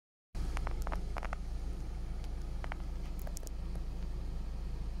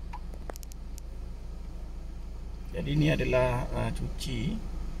Jadi ni adalah cuci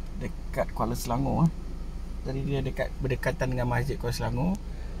dekat Kuala Selangor. Jadi dia berdekatan dengan Masjid Kuala Selangor.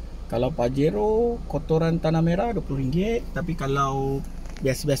 Kalau Pajero kotoran tanah merah RM20, tapi kalau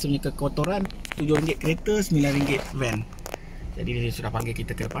biasa-biasanya kekotoran RM7 kereta, RM9 van. Jadi dia sudah panggil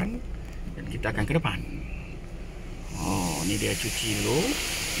kita ke depan dan kita akan ke depan. Oh, ni dia cuci dulu.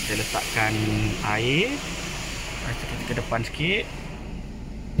 Kita letakkan air. Kita ke depan sikit.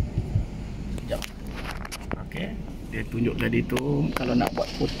 Sekejap. Okey, dia tunjuk tadi tu kalau nak buat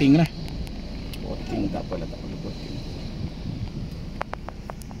coating lah. Coating tak apalah, tak perlu coating.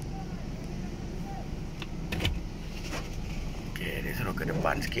 Okey, dia suruh ke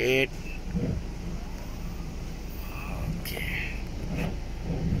depan sikit. Okey.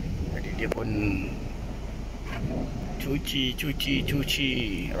 Jadi dia pun cuci.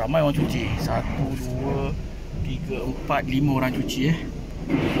 Ramai orang cuci. 1, 2, 3, 4, 5 orang cuci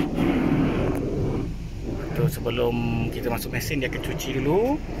Tu sebelum kita masuk mesin, dia akan cuci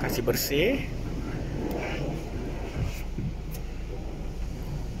dulu, kasih bersih.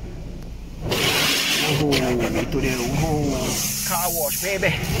 Oh, itu dia. Oh, Carwash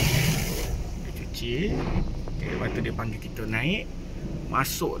baby. Dia cuci. Okay, lepas tu dia panggil kita naik,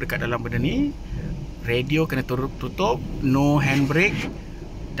 masuk dekat dalam benda ni. Radio kena tutup, no handbrake,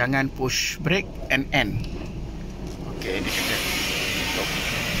 jangan push brake and end. Okey, dia kena tutup.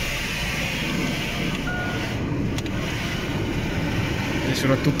 Dia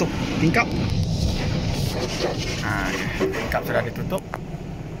suruh tutup tingkap. Tingkap sudah ditutup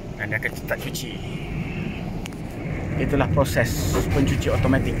dan dia akan start cuci. Itulah proses pencuci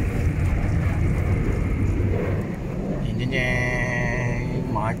automatik.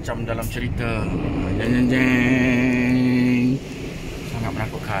 Macam dalam cerita. Sangat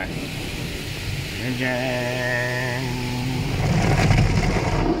menakutkan.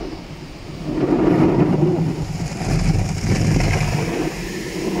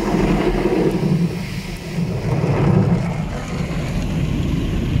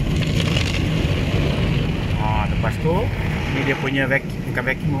 Lepas tu ni dia punya vacuum, bukan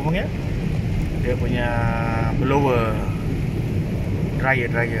vacuum ngomong ya. Dia punya blower.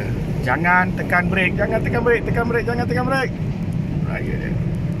 Dryer. Jangan tekan brake, jangan tekan brake. Dryer dia.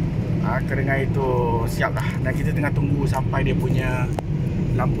 Keringat itu siap dah. Dan kita tengah tunggu sampai dia punya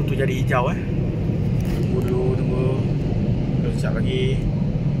lampu tu jadi hijau Tunggu. Belum siap lagi.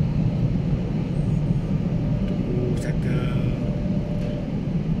 Tunggu settle.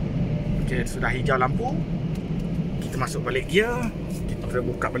 Okey, sudah hijau lampu. Kita masuk balik gear. Kita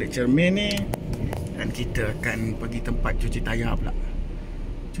buka balik cermin ni. Dan kita akan pergi tempat cuci tayar pula.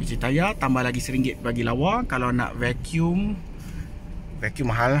 Cuci tayar, tambah lagi RM1 bagi lawa. Kalau nak vacuum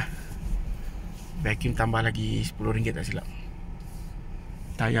mahal lah. Vacuum tambah lagi RM10 tak silap.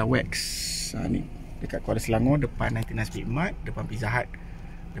 Tayar wax ni dekat Kuala Selangor, depan 99 Speed Mart, depan Pizza Hut,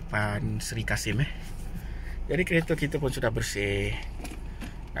 depan Seri Kasim Jadi kereta kita pun sudah bersih.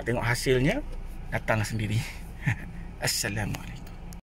 Nak tengok hasilnya, datanglah sendiri. Assalamualaikum.